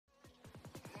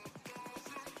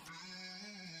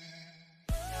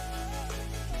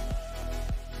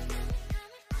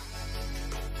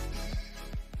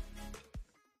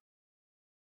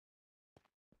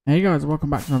Hey guys, welcome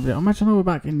back to another video on my channel. We're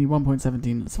back in the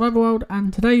 1.17 survival world,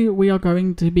 and today we are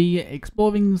going to be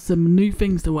exploring some new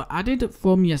things that were added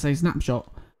from yesterday's snapshot.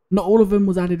 Not all of them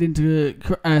was added into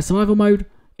survival mode.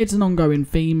 It's an ongoing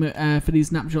theme for these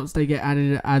snapshots. They get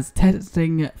added as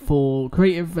testing for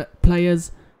creative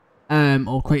players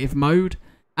or creative mode,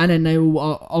 and then they will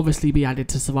obviously be added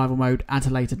to survival mode at a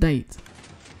later date.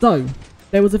 So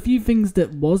there was a few things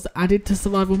that was added to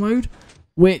survival mode,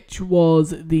 which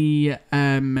was the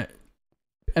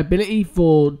ability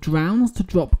for drowns to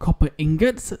drop copper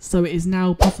ingots. So it is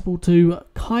now possible to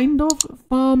kind of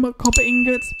farm copper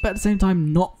ingots, but at the same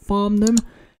time not farm them,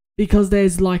 because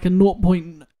there's like a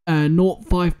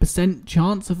 0.05%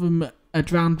 chance of a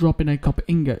drown dropping a copper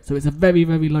ingot. So it's a very,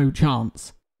 very low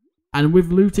chance. And with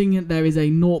looting, there is a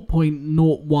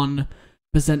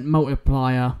 0.01%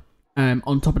 multiplier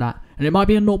on top of that, and it might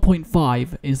be a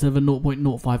 0.5 instead of a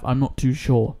 0.05. I'm not too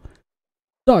sure.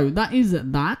 So that is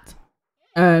that.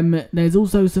 There's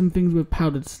also some things with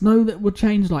powdered snow that will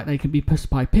change, like they can be pushed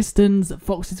by pistons.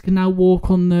 Foxes can now walk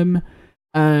on them.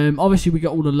 Obviously we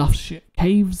got all the lush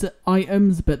caves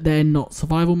items, but they're not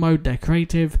survival mode, they're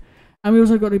creative. And we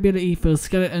also got the ability for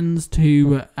skeletons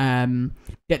to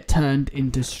get turned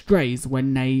into strays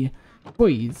when they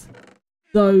freeze.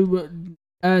 So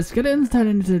skeletons turn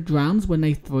into drowns when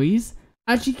they freeze.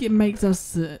 Actually, it makes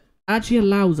us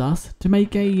allows us to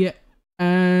make a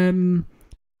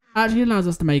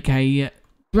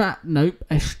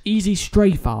easy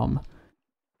stray farm.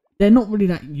 They're not really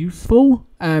that useful,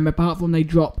 apart from they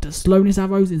dropped slowness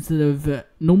arrows instead of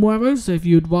normal arrows. So if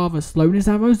you'd rather slowness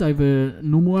arrows over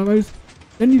normal arrows,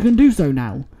 then you can do so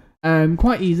now.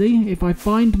 Quite easy. If I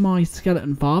find my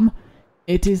skeleton farm,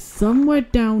 it is somewhere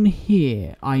down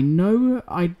here. I know,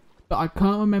 but I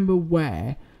can't remember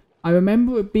where. I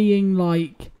remember it being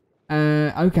like,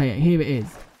 okay, here it is.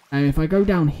 And if I go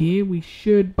down here, we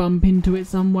should bump into it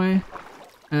somewhere.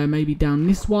 Maybe down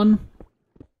this one.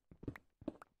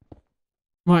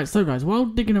 Right, so guys, while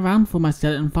digging around for my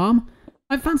skeleton farm,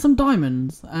 I found some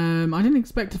diamonds. I didn't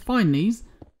expect to find these.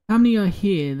 How many are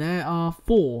here? There are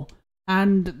 4.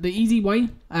 And the easy way,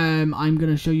 I'm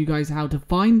going to show you guys how to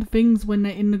find things when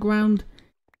they're in the ground,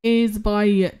 is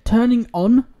by turning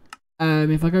on,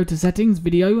 if I go to settings,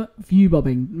 video, view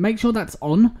bobbing, make sure that's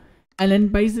on, and then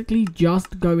basically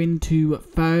just go into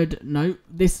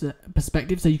this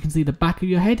perspective so you can see the back of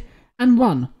your head, and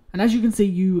run. And as you can see,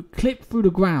 you clip through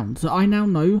the ground. So I now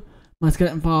know my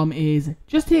skeleton farm is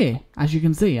just here. As you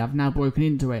can see, I've now broken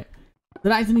into it. So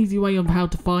that is an easy way of how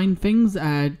to find things.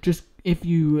 Just if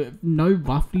you know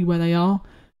roughly where they are,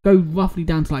 go roughly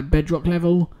down to like bedrock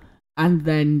level, and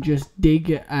then just dig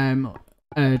 2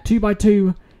 by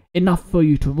 2, enough for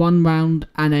you to run round,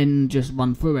 and then just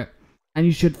run through it, and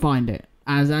you should find it.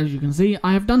 As you can see,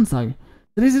 I have done so.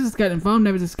 So this is a skeleton farm.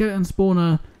 There is a skeleton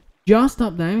spawner just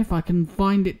up there. If I can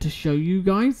find it to show you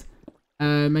guys,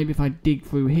 maybe if I dig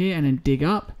through here and then dig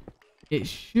up, it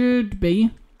should be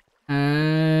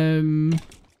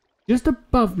just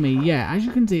above me. Yeah, as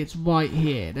you can see, it's right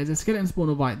here. There's a skeleton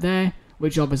spawner right there,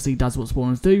 which obviously does what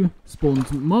spawners do,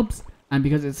 spawns mobs, and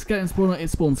because it's a skeleton spawner, it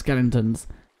spawns skeletons.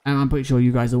 And I'm pretty sure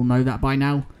you guys all know that by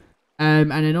now.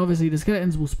 And then obviously the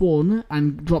skeletons will spawn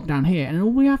and drop down here, and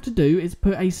all we have to do is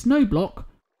put a snow block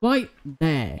right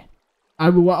there. I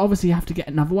will obviously have to get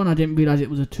another one. I didn't realise it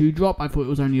was a 2 drop. I thought it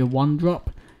was only a 1 drop.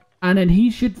 And then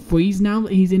he should freeze now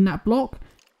that he's in that block.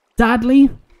 Sadly,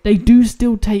 they do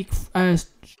still take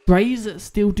strays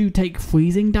still do take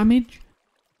freezing damage.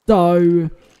 So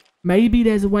maybe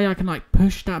there's a way I can like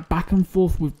push that back and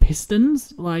forth with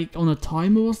pistons, like on a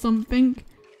timer or something.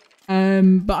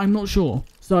 But I'm not sure.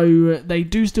 So they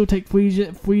do still take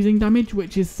freezing damage,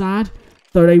 which is sad.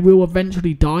 So they will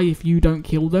eventually die if you don't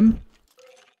kill them.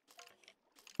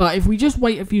 But if we just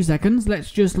wait a few seconds, let's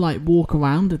just like walk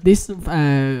around. This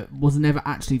was never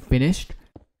actually finished.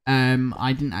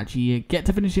 I didn't actually get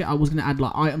to finish it. I was going to add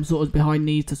like item sorters behind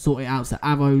these to sort it out. So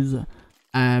arrows,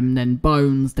 then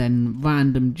bones, then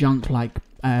random junk like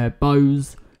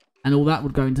bows, and all that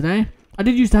would go into there. I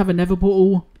did used to have a nether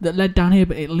portal that led down here,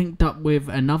 but it linked up with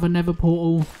another nether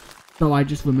portal, so I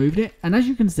just removed it. And as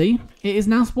you can see, it is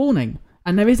now spawning.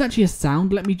 And there is actually a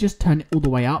sound. Let me just turn it all the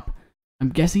way up. I'm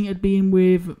guessing it'd be in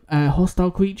with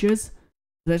hostile creatures. So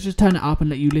let's just turn it up and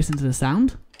let you listen to the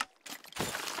sound.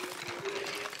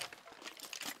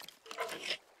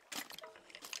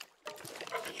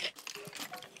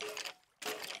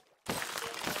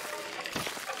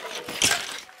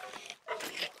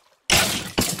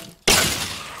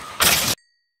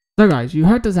 So guys, you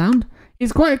heard the sound.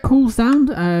 It's quite a cool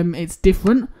sound. It's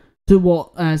different to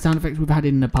what sound effects we've had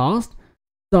in the past.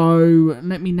 So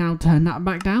let me now turn that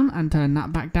back down and turn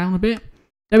that back down a bit.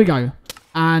 There we go.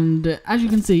 And as you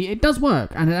can see, it does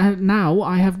work. And now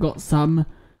I have got some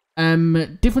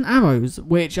different arrows,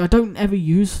 which I don't ever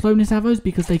use slowness arrows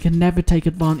because they can never take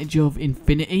advantage of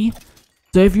infinity.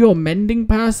 So if you're a mending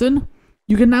person,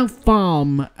 you can now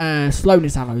farm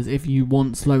slowness arrows if you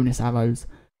want slowness arrows.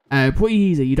 Pretty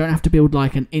easy. You don't have to build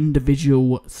like an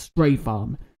individual stray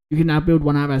farm. You can now build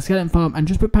one out of a skeleton farm and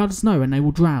just put powdered snow and they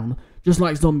will drown. Just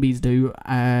like zombies do.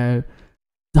 The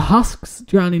husks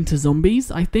drown into zombies,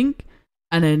 I think.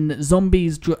 And then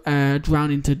zombies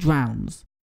drown into drowns.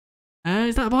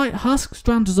 Is that right? Husks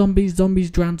drown to zombies,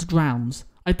 zombies drown to drowns.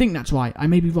 I think that's right. I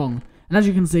may be wrong. And as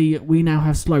you can see, we now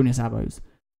have slowness arrows.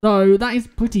 So that is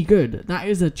pretty good. That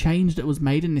is a change that was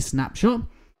made in this snapshot.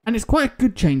 And it's quite a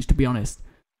good change, to be honest.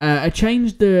 A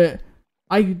change that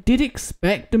I did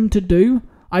expect them to do.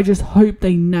 I just hope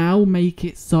they now make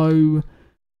it so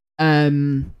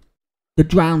the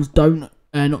drowns don't,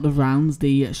 not the drowns,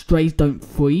 the strays don't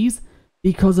freeze.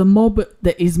 Because a mob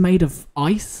that is made of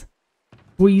ice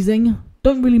freezing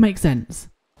don't really make sense.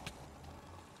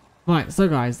 Right, so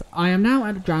guys, I am now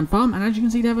at a drown farm, and as you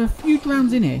can see, there are a few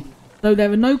drowns in here. So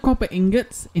there are no copper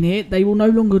ingots in here. They will no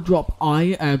longer drop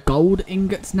gold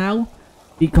ingots now,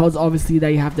 because obviously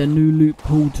they have their new loot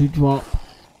pool to drop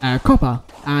copper,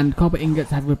 and copper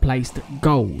ingots have replaced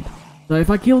gold. So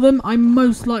if I kill them, I'm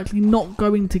most likely not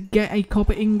going to get a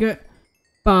copper ingot,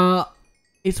 but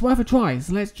it's worth a try.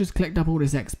 So let's just collect up all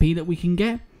this XP that we can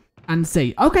get and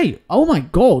see. Okay, oh my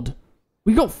god.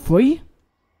 We got 3?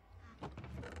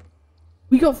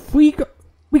 We got 3?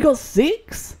 We got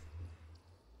 6?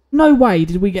 No way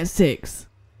did we get 6.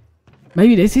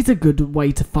 Maybe this is a good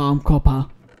way to farm copper.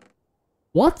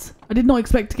 What? I did not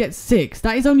expect to get 6.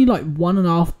 That is only like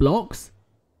 1.5 blocks.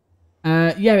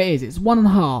 Yeah, it is. It's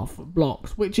 1.5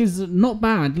 blocks, which is not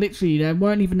bad. Literally, there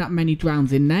weren't even that many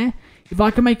drowns in there. If I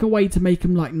can make a way to make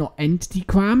them like not entity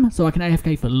cram, so I can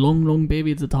AFK for long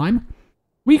periods of time,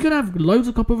 we could have loads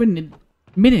of copper in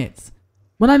minutes.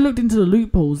 When I looked into the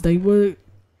loot pools, they were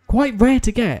quite rare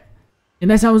to get.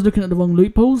 Unless I was looking at the wrong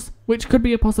loot pools, which could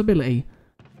be a possibility.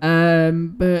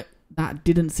 But that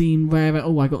didn't seem rare at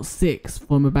all. I got 6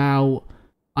 from about,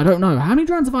 I don't know. How many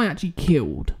drowns have I actually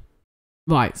killed?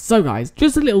 Right, so guys,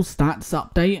 just a little stats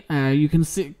update. You can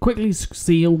quickly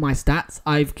see all my stats.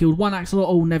 I've killed 1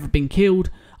 axolotl, never been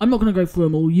killed. I'm not going to go through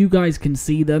them all. You guys can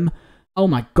see them. Oh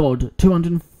my god,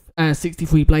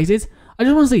 263 blazes. I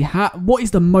just want to see what is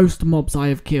the most mobs I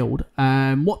have killed.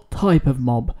 What type of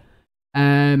mob?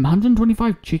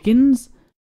 125 chickens?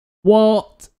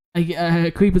 What?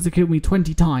 Creepers have killed me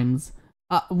 20 times.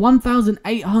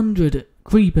 1,800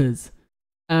 creepers.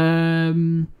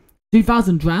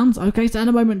 2,000 drowns. Okay, so at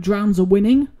the moment drowns are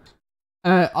winning.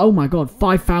 Oh my god,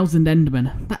 5,000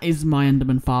 endermen. That is my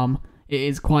enderman farm. It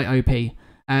is quite OP.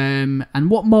 And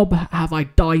what mob have I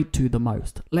died to the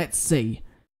most? Let's see.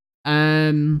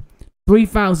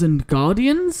 3,000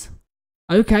 guardians.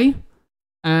 Okay.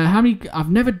 How many? I've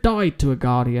never died to a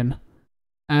guardian.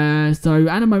 So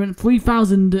at the moment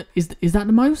 3,000 is that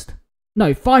the most?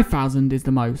 No, 5,000 is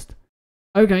the most.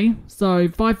 Okay, so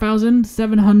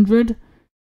 5,700.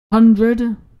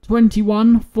 100,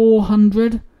 21,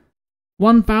 400,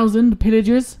 1,000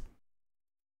 pillagers.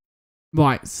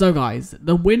 Right, so guys,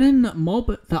 the winning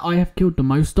mob that I have killed the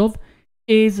most of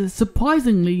is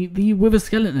surprisingly the wither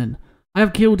skeleton. I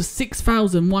have killed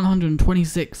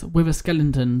 6,126 wither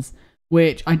skeletons,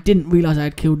 which I didn't realise I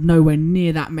had killed nowhere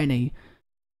near that many.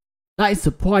 That is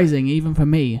surprising even for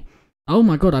me. Oh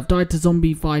my god, I've died to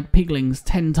zombified piglings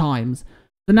 10 times.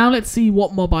 So now let's see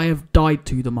what mob I have died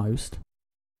to the most.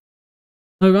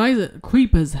 So guys,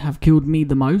 creepers have killed me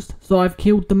the most. So I've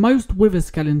killed the most wither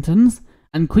skeletons,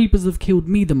 and creepers have killed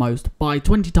me the most by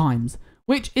 20 times.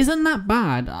 Which isn't that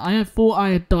bad. I thought I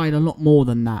had died a lot more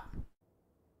than that.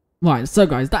 Right, so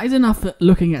guys, that is enough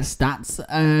looking at stats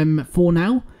for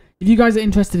now. If you guys are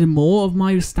interested in more of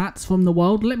my stats from the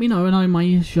world, let me know and I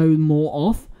might show more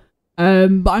off.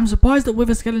 But I'm surprised that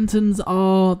wither skeletons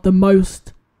are the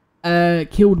most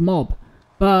killed mob.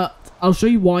 But I'll show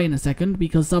you why in a second,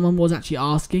 because someone was actually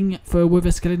asking for a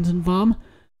wither skeleton farm.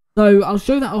 So I'll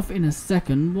show that off in a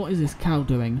second. What is this cow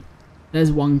doing?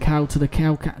 There's one cow to the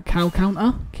cow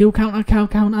counter. Kill counter, cow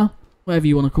counter. Whatever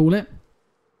you want to call it.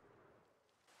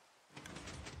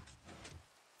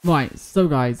 Right, so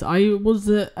guys, I was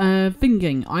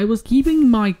thinking, I was keeping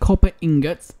my copper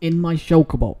ingots in my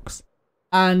shulker box.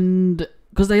 And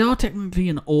because they are technically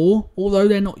an ore, although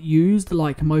they're not used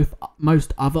like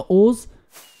most other ores.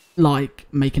 Like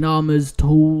making armors,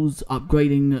 tools,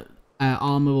 upgrading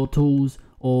armor or tools,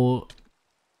 or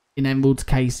in Emerald's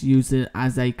case, use it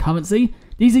as a currency.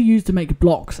 These are used to make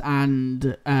blocks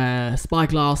and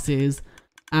spyglasses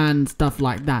and stuff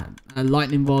like that. A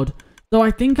lightning rod. So I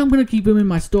think I'm going to keep them in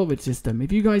my storage system.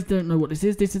 If you guys don't know what this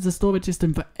is a storage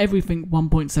system for everything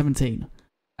 1.17.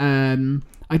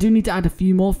 I do need to add a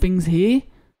few more things here.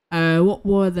 What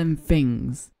were them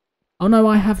things? Oh no,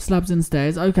 I have slabs and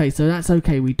stairs. Okay, so that's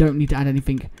okay. We don't need to add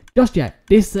anything just yet.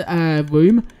 This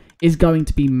room is going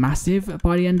to be massive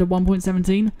by the end of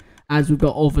 1.17. As we've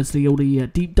got obviously all the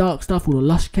deep dark stuff, all the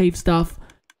lush cave stuff.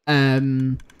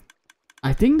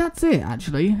 I think that's it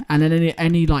actually. And then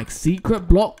any like secret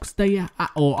blocks they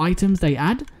or items they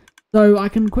add. So I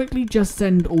can quickly just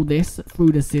send all this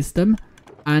through the system.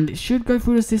 And it should go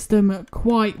through the system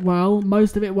quite well.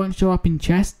 Most of it won't show up in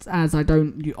chests, as I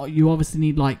don't. You obviously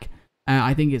need like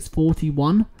I think it's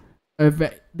 41 of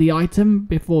the item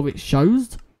before it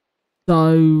shows.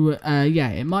 So yeah,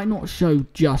 it might not show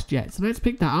just yet. So let's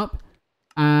pick that up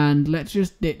and let's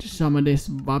just ditch some of this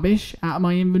rubbish out of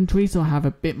my inventory so I have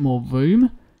a bit more room.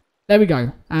 There we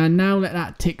go. And now let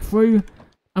that tick through.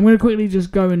 I'm going to quickly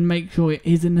just go and make sure it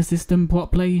is in the system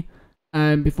properly.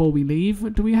 Before we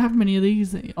leave. Do we have many of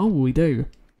these? Oh, we do.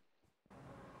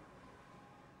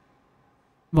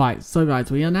 Right, so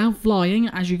guys, we are now flying.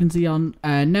 As you can see, on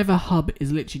Nether Hub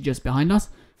is literally just behind us.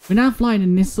 We're now flying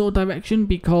in this sort of direction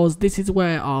because this is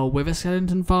where our Wither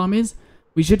Skeleton farm is.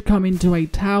 We should come into a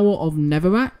Tower of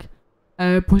Netherrack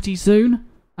pretty soon.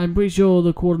 I'm pretty sure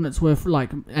the coordinates were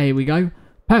like, here we go.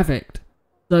 Perfect.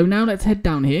 So now let's head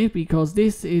down here because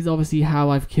this is obviously how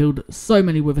I've killed so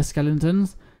many Wither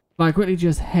Skeletons. If I quickly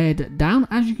just head down,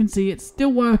 as you can see, it's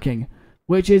still working,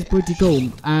 which is pretty cool.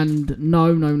 And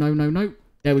no.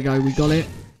 There we go, we got it.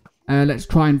 Let's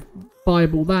try and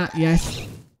fireball that, yes.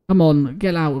 Come on,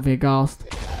 get out of here, Ghast.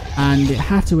 And it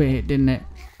had to hit, didn't it?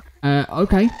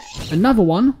 Okay, another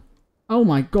one. Oh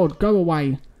my god, go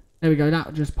away. There we go,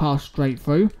 that just passed straight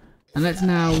through. And let's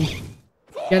now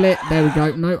kill it. There we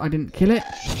go. No, I didn't kill it.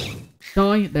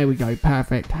 Die. There we go,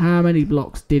 perfect. How many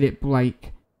blocks did it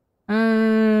break?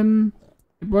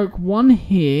 It broke one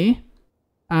here.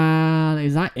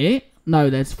 Is that it?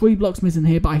 No, there's 3 blocks missing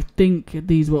here, but I think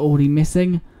these were already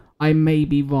missing. I may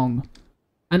be wrong.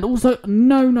 And also,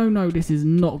 no, this is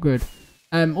not good.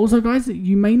 Also, guys,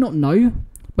 you may not know,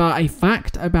 but a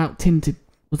fact about tinted...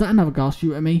 Was that another ghast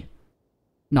shoot at me?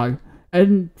 No.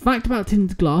 A fact about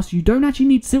tinted glass, you don't actually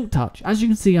need silk touch. As you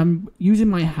can see, I'm using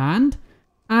my hand,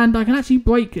 and I can actually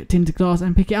break tinted glass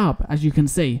and pick it up, as you can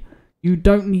see. You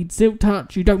don't need silk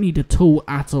touch, you don't need a tool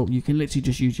at all. You can literally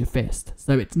just use your fist.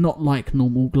 So it's not like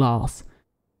normal glass.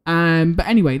 But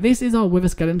anyway, this is our Wither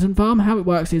Skeleton farm. How it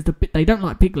works is they don't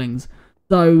like piglings.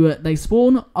 So they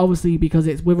spawn, obviously because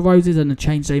it's Wither Roses, and the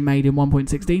change they made in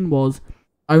 1.16 was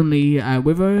only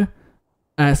Wither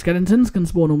Skeletons can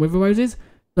spawn on Wither Roses.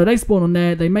 So they spawn on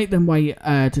there, they make them way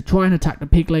to try and attack the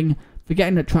pigling,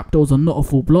 forgetting that trapdoors are not a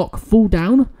full block, fall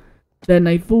down. Then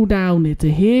they fall down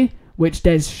to here, which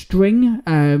there's string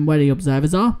where the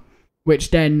observers are, which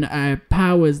then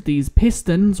powers these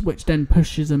pistons, which then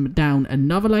pushes them down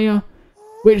another layer,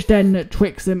 which then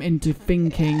tricks them into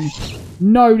thinking,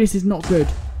 no, this is not good.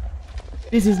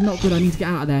 This is not good. I need to get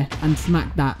out of there and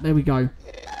smack that. There we go.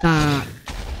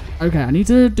 Okay, I need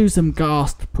to do some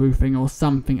ghast proofing or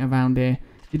something around here.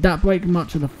 Did that break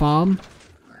much of the farm?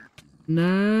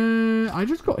 No, I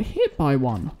just got hit by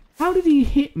one. How did he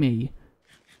hit me?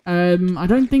 I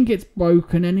don't think it's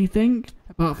broken anything,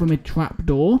 apart from a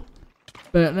trapdoor.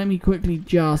 But let me quickly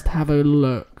just have a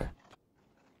look.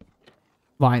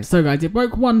 Right, so guys, it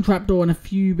broke one trapdoor and a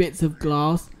few bits of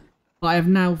glass. But I have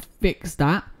now fixed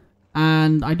that.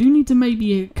 And I do need to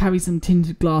maybe carry some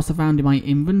tinted glass around in my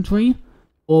inventory.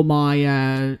 Or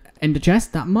my ender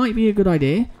chest. That might be a good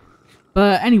idea.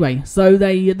 But anyway, so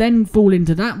they then fall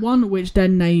into that one, which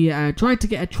then they try to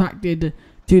get attracted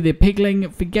to the pigling,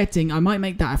 forgetting I might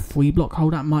make that a 3 block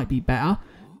hole, that might be better.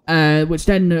 Which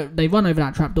then they run over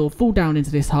that trapdoor, fall down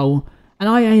into this hole, and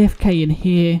I AFK in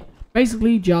here,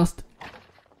 basically just...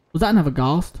 Was that another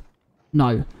ghast?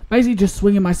 No. Basically just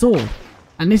swinging my sword.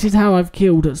 And this is how I've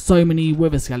killed so many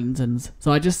Wither Skeletons.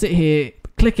 So I just sit here,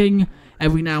 clicking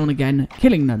every now and again,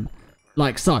 killing them.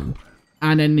 Like so.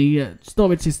 And then the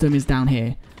storage system is down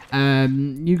here.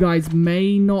 You guys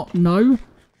may not know...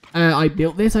 I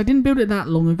built this. I didn't build it that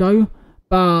long ago,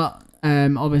 but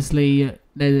obviously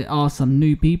there are some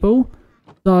new people.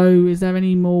 So is there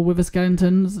any more Wither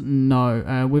Skeletons?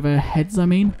 No. Wither heads, I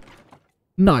mean.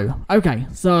 No. Okay.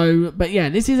 So, but yeah,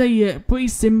 this is a pretty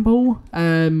simple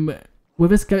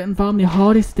Wither Skeleton farm. The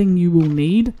hardest thing you will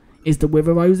need is the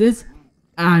Wither Roses,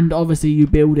 and obviously you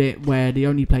build it where the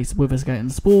only place Wither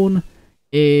Skeletons spawn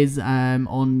is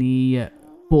on the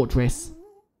fortress.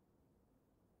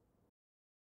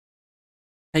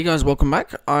 Hey guys, welcome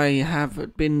back. I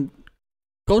have been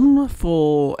gone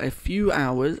for a few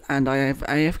hours and I have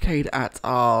AFK'd at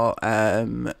our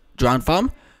drowned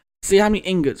farm. See how many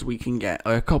ingots we can get,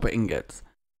 or copper ingots.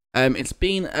 It's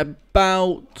been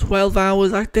about 12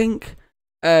 hours I think,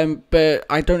 but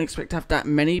I don't expect to have that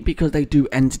many because they do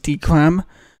entity cram.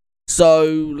 So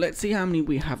let's see how many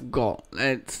we have got.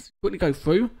 Let's quickly go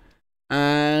through,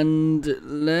 and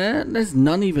there's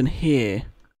none even here.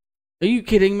 Are you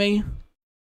kidding me?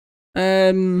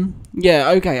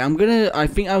 Yeah, okay, I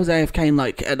think I was AFKing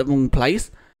like at the wrong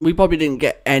place. We probably didn't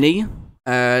get any.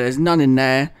 There's none in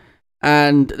there,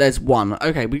 and there's one.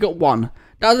 Okay, we got one.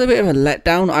 That was a bit of a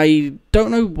letdown. I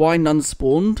don't know why none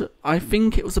spawned. I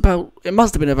think it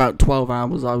must have been about 12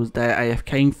 hours I was there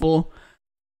AFKing for.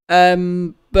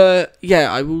 But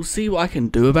yeah, I will see what I can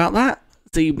do about that.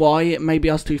 See why. Maybe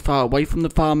I was too far away from the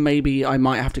farm. Maybe I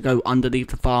might have to go underneath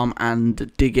the farm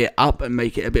and dig it up and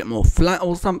make it a bit more flat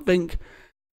or something.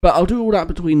 But I'll do all that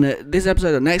between this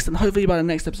episode and next, and hopefully by the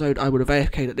next episode I would have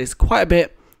AFK'd at this quite a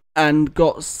bit and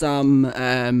got some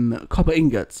copper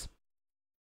ingots.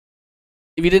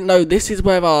 If you didn't know, this is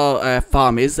where our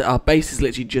farm is. Our base is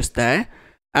literally just there,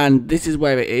 and this is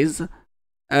where it is.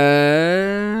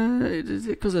 Is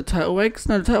it because of turtle eggs?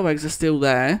 No, the turtle eggs are still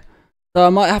there. So I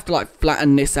might have to like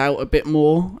flatten this out a bit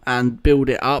more and build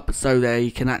it up so they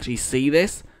can actually see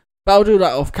this. But I'll do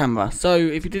that off camera. So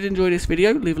if you did enjoy this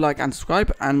video, leave a like and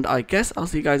subscribe. And I guess I'll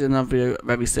see you guys in another video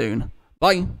very soon.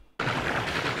 Bye.